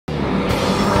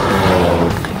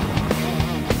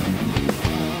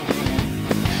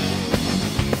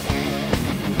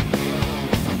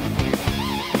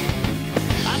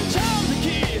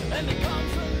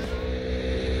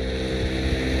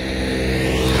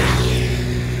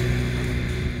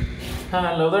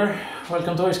Hello there,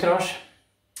 welcome to Toys Garage.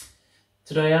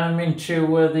 Today I'm into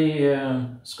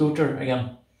the scooter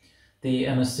again, the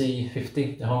NSC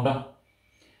 50, the Honda.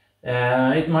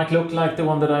 It might look like the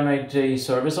one that I made a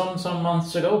service on some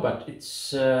months ago, but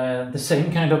it's the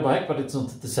same kind of bike, but it's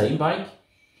not the same bike.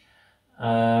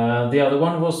 The other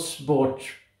one was bought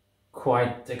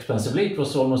quite expensively, it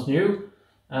was almost new,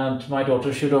 and my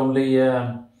daughter should only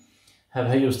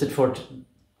have used it for,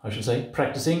 I should say,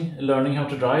 practicing, learning how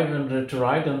to drive and to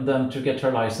ride, and then to get her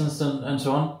license and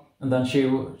so on. And then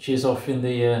she's off in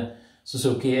the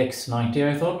Suzuki X90,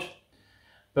 I thought.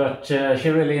 But she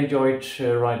really enjoyed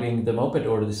riding the moped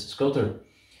or this scooter.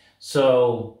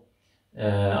 So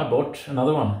I bought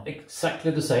another one, exactly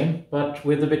the same, but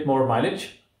with a bit more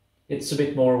mileage. It's a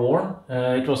bit more worn.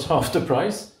 It was half the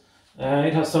price.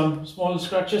 It has some small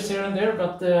scratches here and there,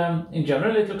 but in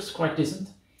general it looks quite decent.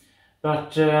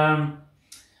 But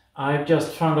I've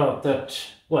just found out that,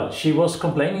 well, she was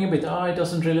complaining a bit, it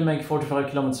doesn't really make 45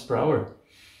 kilometers per hour.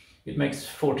 It makes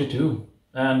 42.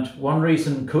 And one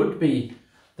reason could be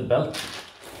the belt.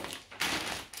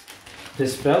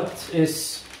 This belt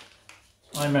is,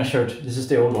 I measured, this is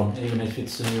the old one, even if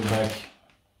it's a new bag.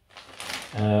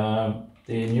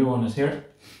 The new one is here.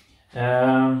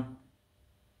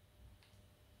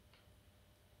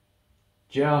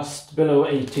 Just below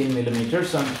 18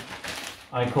 millimeters, and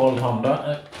I called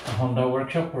Honda, a Honda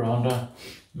workshop or a Honda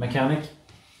mechanic,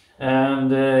 and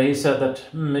he said that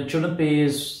it shouldn't be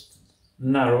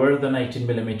narrower than 18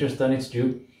 millimeters, then it's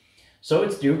due. So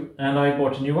it's due, and I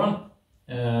bought a new one.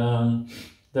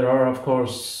 There are of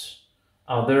course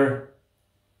other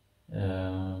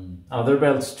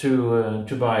belts to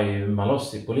buy,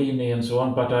 Malossi, Polini and so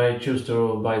on, but I choose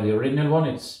to buy the original one.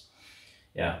 It's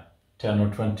 10 or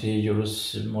 20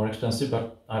 euros more expensive,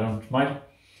 but I don't mind.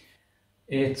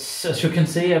 It's, as you can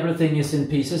see, everything is in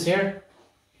pieces here,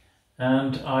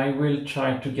 and I will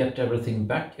try to get everything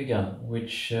back again,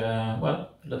 which, well,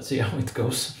 let's see how it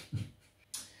goes.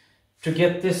 To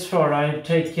get this far, I've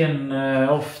taken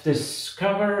off this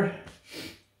cover.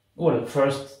 Well,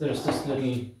 first there's this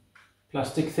little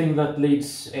plastic thing that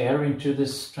leads air into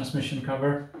this transmission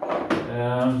cover,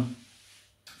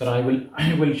 but I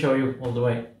will show you all the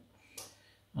way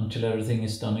until everything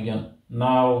is done again.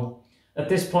 Now, at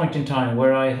this point in time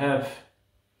where I have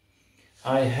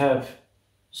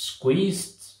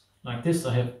squeezed like this,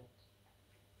 I have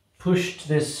pushed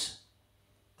this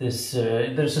there's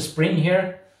a spring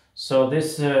here, so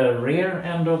this rear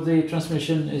end of the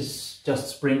transmission is just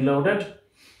spring loaded,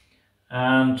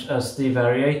 and as the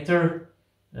variator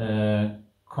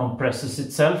compresses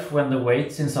itself when the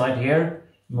weights inside here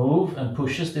move and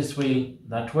pushes this wheel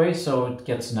that way, so it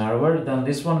gets narrower, then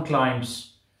this one climbs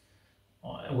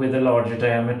with a larger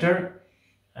diameter,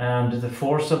 and the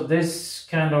force of this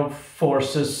kind of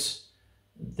forces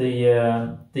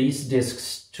these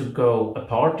discs to go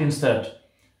apart instead,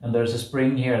 and there's a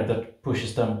spring here that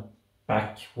pushes them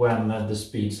back when the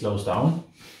speed slows down.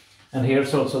 And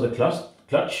here's also the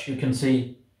clutch. You can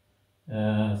see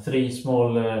 3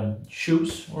 small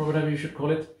shoes, or whatever you should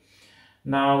call it.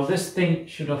 Now this thing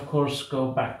should of course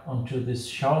go back onto this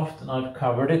shaft, and I've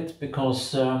covered it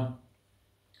because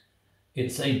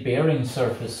it's a bearing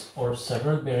surface, or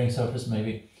several bearing surfaces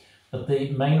maybe, but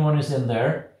the main one is in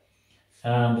there,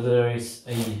 and there is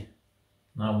a,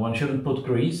 now one shouldn't put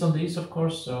grease on these of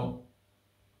course, so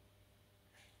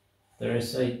there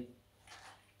is a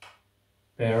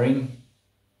bearing,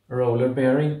 roller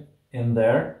bearing in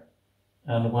there,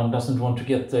 and one doesn't want to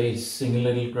get a single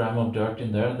little gram of dirt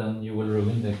in there, then you will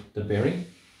ruin the bearing.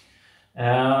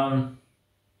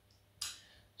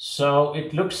 So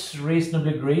it looks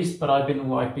reasonably greased, but I've been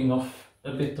wiping off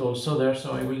a bit also there,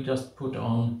 so I will just put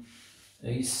on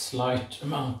a slight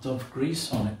amount of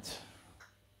grease on it.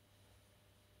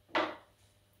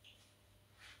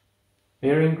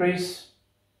 Bearing grease,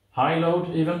 high load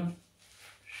even,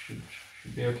 should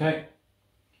be okay.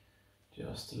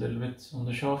 Just a little bit on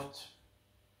the shaft,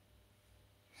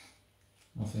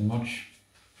 nothing much.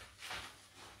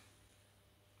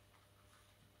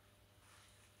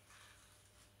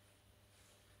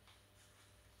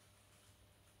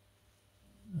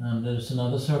 And there's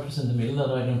another surface in the middle that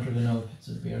I don't really know if it's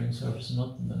a bearing surface or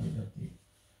not, and then we got the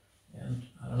end,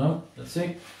 I don't know, let's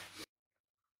see.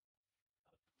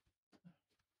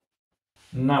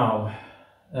 Now,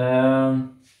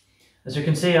 as you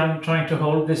can see, I'm trying to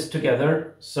hold this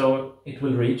together so it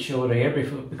will reach over here,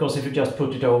 because if you just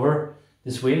put it over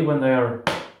this wheel when they are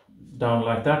down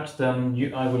like that,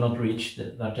 then I will not reach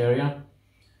that area.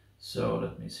 So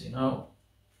let me see now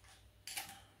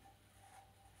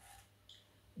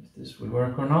if this will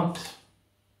work or not.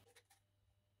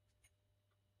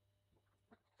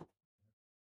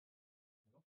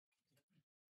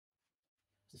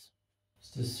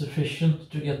 Is this sufficient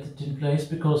to get it in place?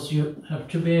 Because you have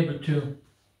to be able to,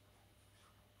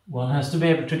 one has to be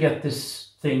able to get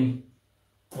this thing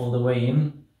all the way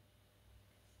in,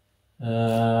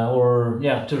 or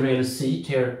yeah, to really see it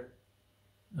here.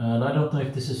 And I don't know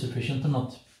if this is sufficient or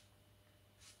not.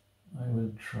 I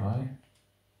will try.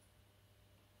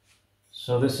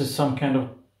 So this is some kind of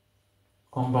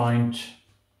combined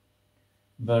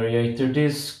variator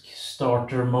disc,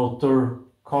 starter motor,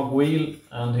 cogwheel,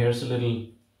 and here's a little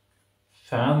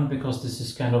fan because this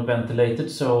is kind of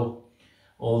ventilated, so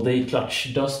all the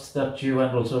clutch dust that you,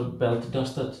 and also belt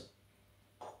dust that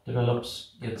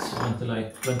develops, gets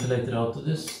ventilated out of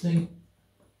this thing.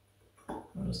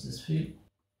 How does this feel?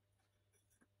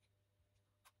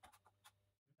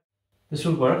 This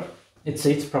will work. It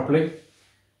seats properly.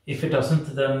 If it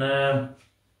doesn't, then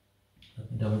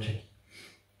let me double check.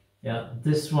 Yeah,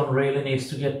 this one really needs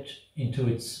to get into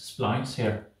its splines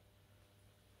here.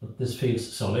 But this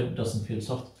feels solid, doesn't feel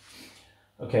soft.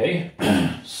 Okay,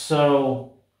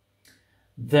 so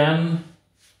then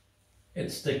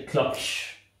it's the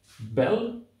clutch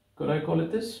bell. Could I call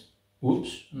it this?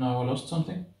 Oops, now I lost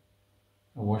something.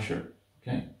 A washer,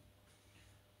 okay.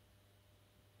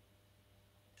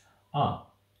 Ah,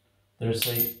 there's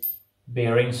a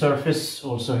bearing surface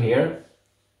also here.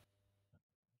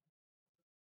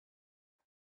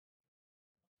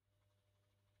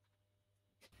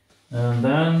 And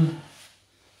then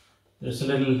there's a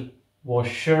little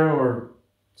washer or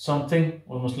something,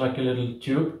 almost like a little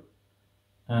tube,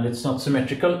 and it's not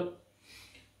symmetrical,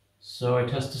 so it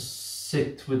has to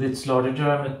sit with its larger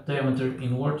diameter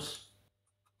inwards.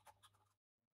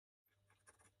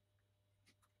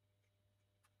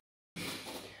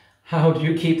 How do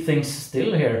you keep things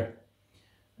still here?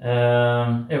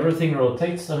 Everything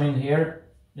rotates. I mean, here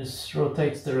this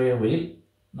rotates the rear wheel,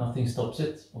 nothing stops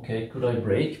it. Okay, could I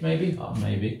brake maybe?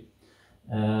 Maybe.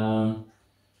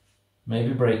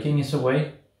 Maybe braking is a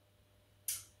way.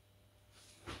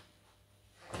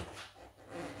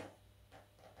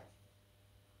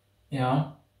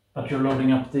 Yeah, but you're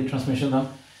loading up the transmission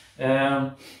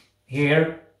then.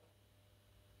 Here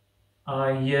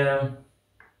I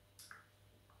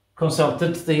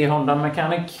consulted the Honda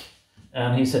mechanic,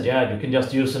 and he said, yeah, you can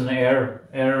just use an air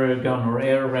gun or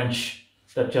air wrench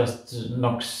that just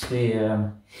knocks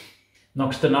the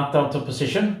nut out of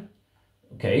position.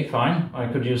 Okay, fine, I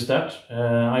could use that.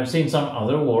 I've seen some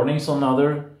other warnings on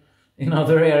in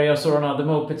other areas or on other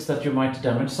mopeds that you might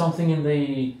damage something in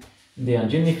the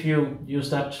engine if you use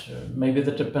that. Maybe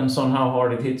that depends on how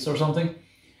hard it hits or something.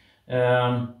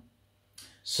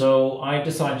 So I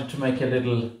decided to make a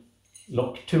little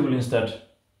lock tool instead,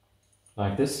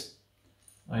 like this.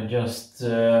 I just,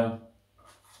 you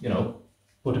know,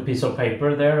 put a piece of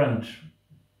paper there and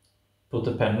put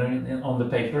a pen on the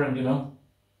paper and, you know,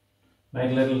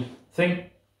 made a little thing.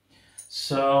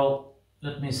 So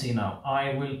let me see now.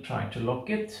 I will try to lock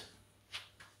it.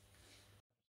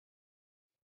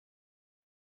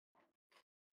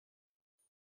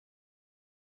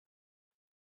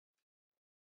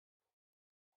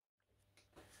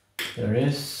 There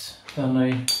is then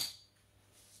a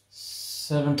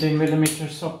 17mm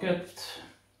socket.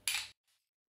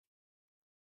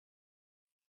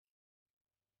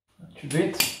 That should be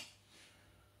it.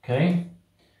 Okay.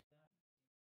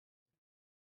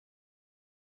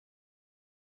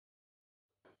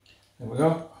 There we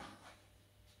go.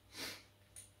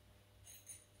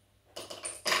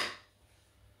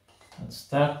 That's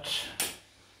that.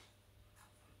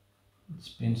 It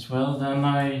spins well.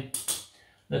 Then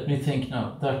let me think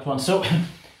now, that one. So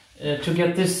to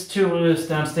get this to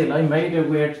stand still, I made a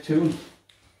weird tool.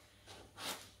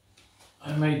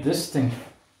 I made this thing.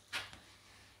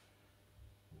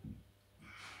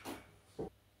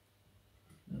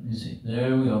 Let me see,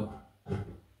 there we go.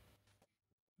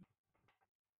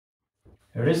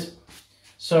 Here it is.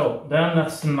 So then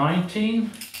that's 19.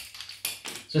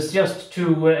 So it's just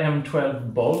two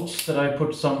M12 bolts that I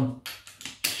put some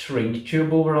shrink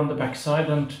tube over on the backside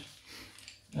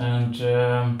and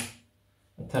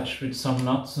attached with some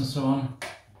nuts and so on.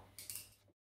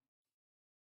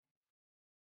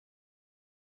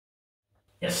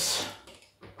 Yes,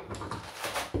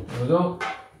 there we go.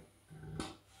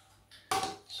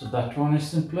 So that one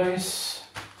is in place.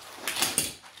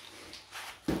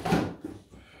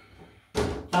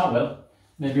 Ah well,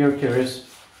 maybe you're curious.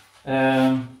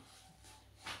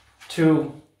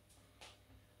 Two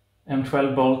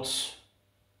M12 bolts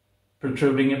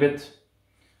protruding a bit,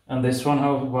 and this one,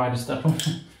 how wide is that one?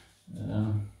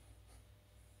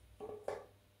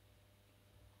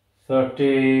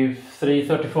 33,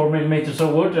 34 millimeters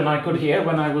of wood, and I could hear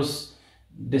when I was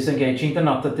disengaging the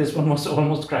nut that this one was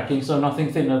almost cracking, so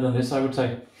nothing thinner than this, I would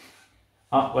say.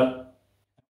 Ah, well.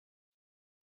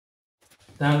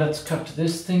 Then let's cut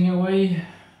this thing away.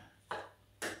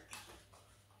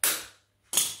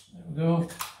 There we go.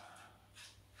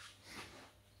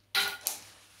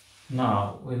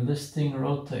 Now, will this thing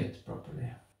rotate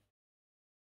properly?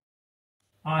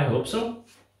 I hope so.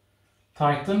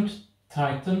 Tightened,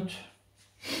 tightened.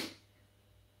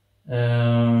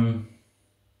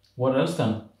 What else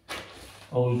then?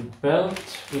 Old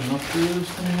belt will not be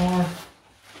used anymore.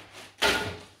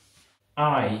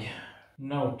 I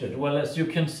noted, well, as you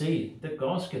can see, the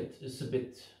gasket is a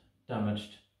bit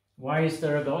damaged. Why is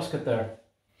there a gasket there?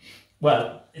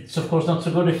 Well, it's of course not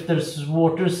so good if there's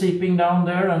water seeping down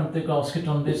there and the gasket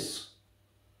on this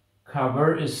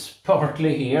cover is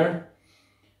partly here.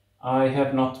 I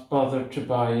have not bothered to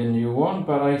buy a new one,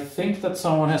 but I think that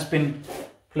someone has been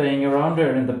playing around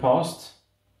there in the past,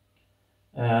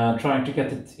 trying to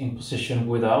get it in position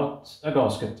without a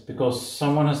gasket, because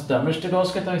someone has damaged the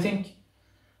gasket, I think.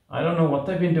 I don't know what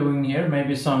they've been doing here.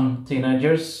 Maybe some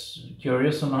teenagers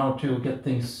curious on how to get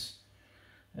things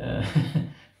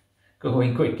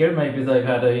going quicker. Maybe they've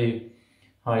had a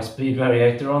high-speed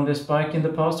variator on this bike in the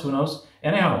past, who knows.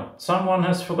 Anyhow, someone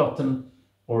has forgotten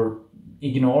or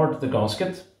ignored the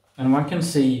gasket, and one can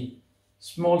see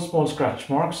small scratch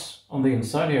marks on the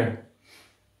inside here.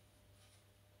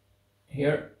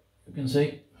 Here you can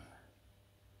see.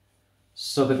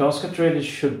 So the gasket really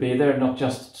should be there, not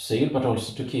just to seal, but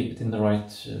also to keep it in the right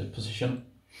position.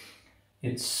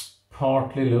 It's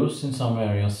partly loose in some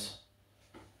areas,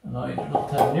 and I do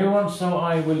not have a new one, so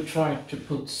I will try to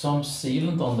put some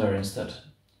sealant on there instead.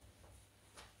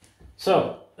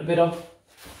 So, a bit of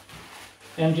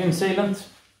engine sealant.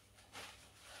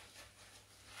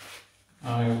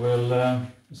 I will,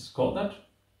 what's it called that?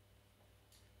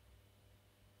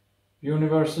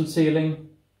 Universal sealing,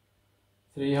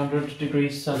 300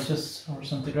 degrees Celsius or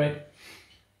centigrade.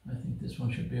 I think this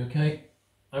one should be okay.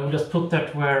 I will just put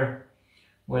that where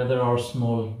there are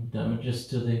small damages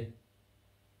to the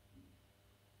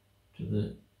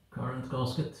current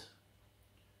gasket.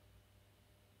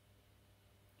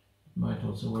 It might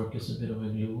also work as a bit of a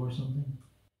glue or something.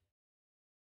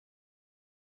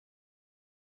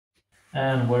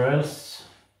 And where else?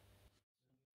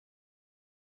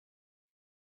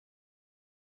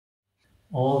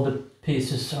 All the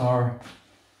pieces are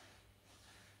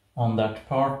on that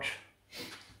part.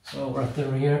 So over at the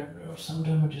rear, there are some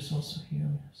damages also here.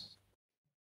 Yes.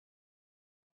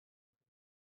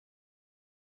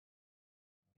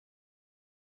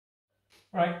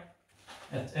 Right.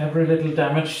 At every little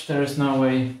damage, there is now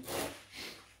a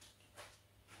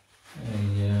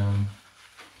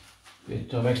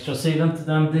bit of extra sealant.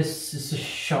 Then this is a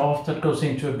shaft that goes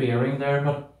into a bearing there,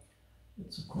 but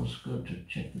it's of course good to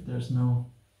check that there's no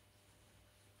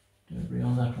debris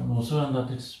on that one also, and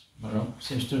that it's, I don't know,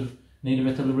 seems to need a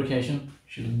bit of lubrication.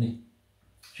 Shouldn't need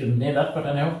that, but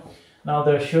anyhow. Now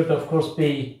there should of course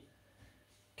be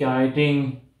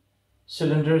guiding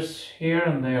cylinders here,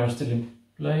 and they are still in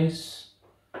place.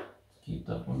 Keep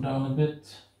that one down a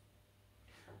bit.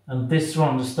 And this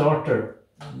one, the starter,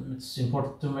 it's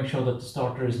important to make sure that the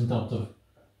starter isn't out of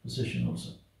position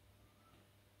also.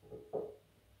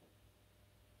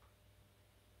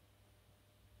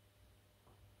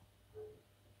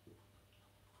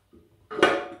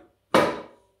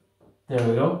 There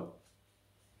we go.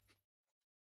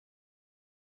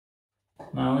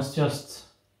 Now it's just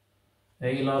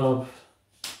a lot of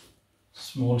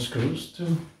small screws to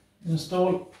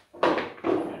install.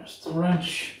 Here's the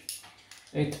wrench.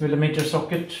 8mm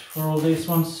socket for all these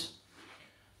ones.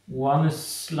 One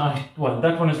is like, well,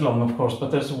 that one is long of course,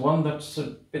 but there's one that's a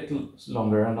bit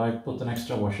longer, and I put an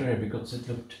extra washer here because it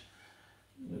looked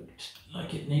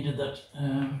like it needed that.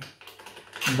 And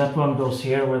that one goes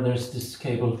here where there's this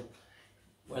cable,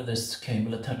 where this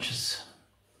cable attaches,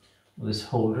 or this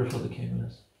holder for the cable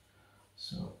is.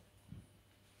 So,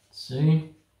 let's see.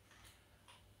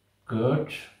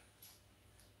 Good.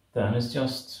 Then it's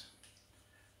just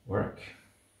work.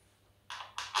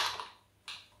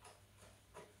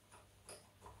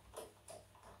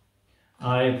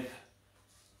 I've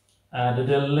added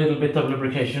a little bit of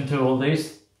lubrication to all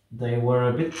these. They were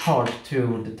a bit hard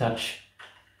to detach.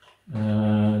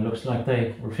 Looks like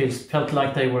they, or felt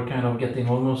like they were kind of getting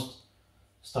almost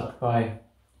stuck by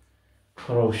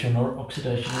corrosion or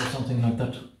oxidation or something like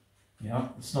that. Yeah,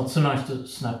 it's not so nice to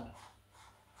snap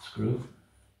screw.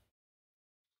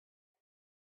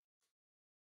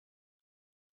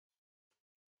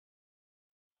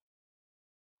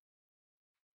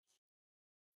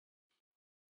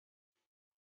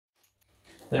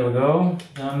 There we go.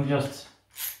 Then just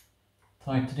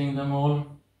tightening them all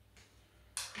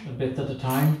a bit at a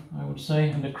time, I would say,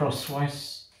 and the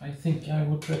crosswise I think I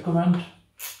would recommend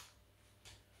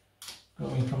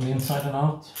going from the inside and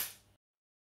out.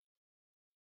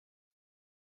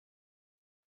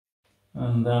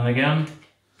 And then again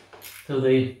to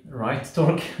the right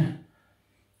torque.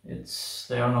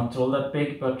 They are not all that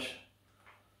big, but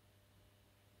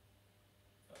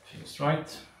that feels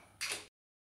right.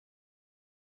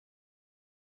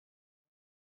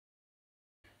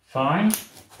 Fine.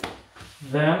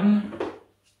 Then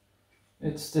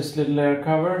it's this little air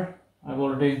cover. I've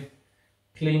already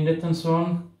cleaned it and so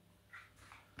on.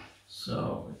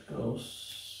 So it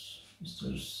goes. Is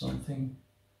there something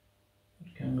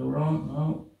that can go wrong?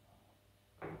 No.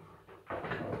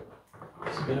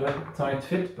 It's a bit of a tight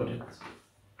fit, but it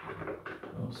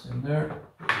goes in there.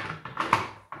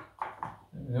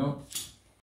 There we go.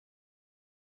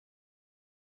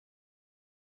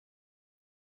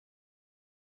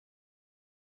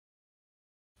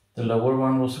 The lower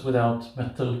one was without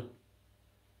metal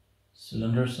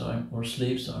cylinders or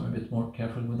sleeves, so I'm a bit more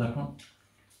careful with that one.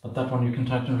 But that one you can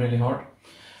tighten really hard.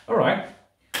 Alright,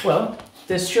 well,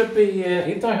 this should be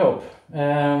it, I hope.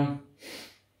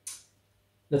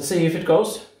 Let's see if it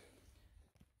goes.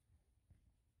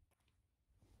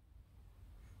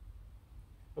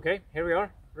 Okay, here we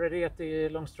are, ready at the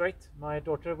long straight. My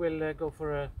daughter will go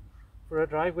for a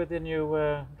drive with the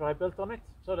new drive belt on it.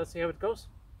 So let's see how it goes.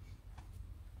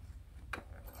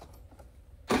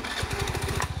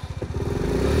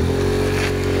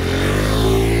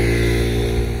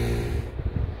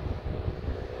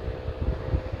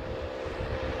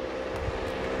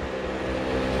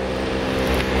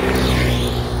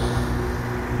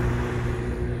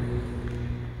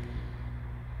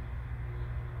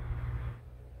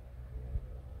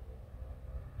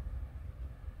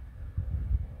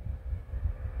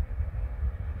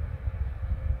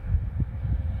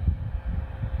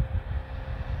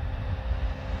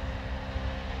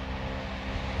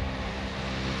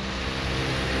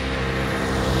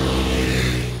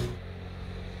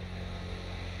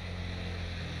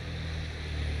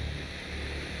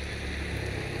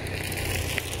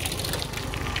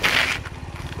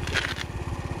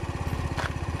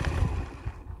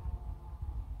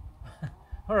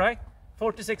 All right,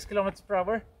 46 kilometers per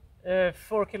hour,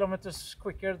 4 kilometers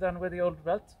quicker than with the old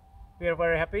belt. We are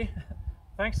very happy.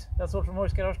 Thanks, that's all from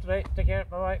Hoist Garage today. Take care,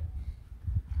 bye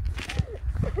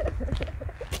bye.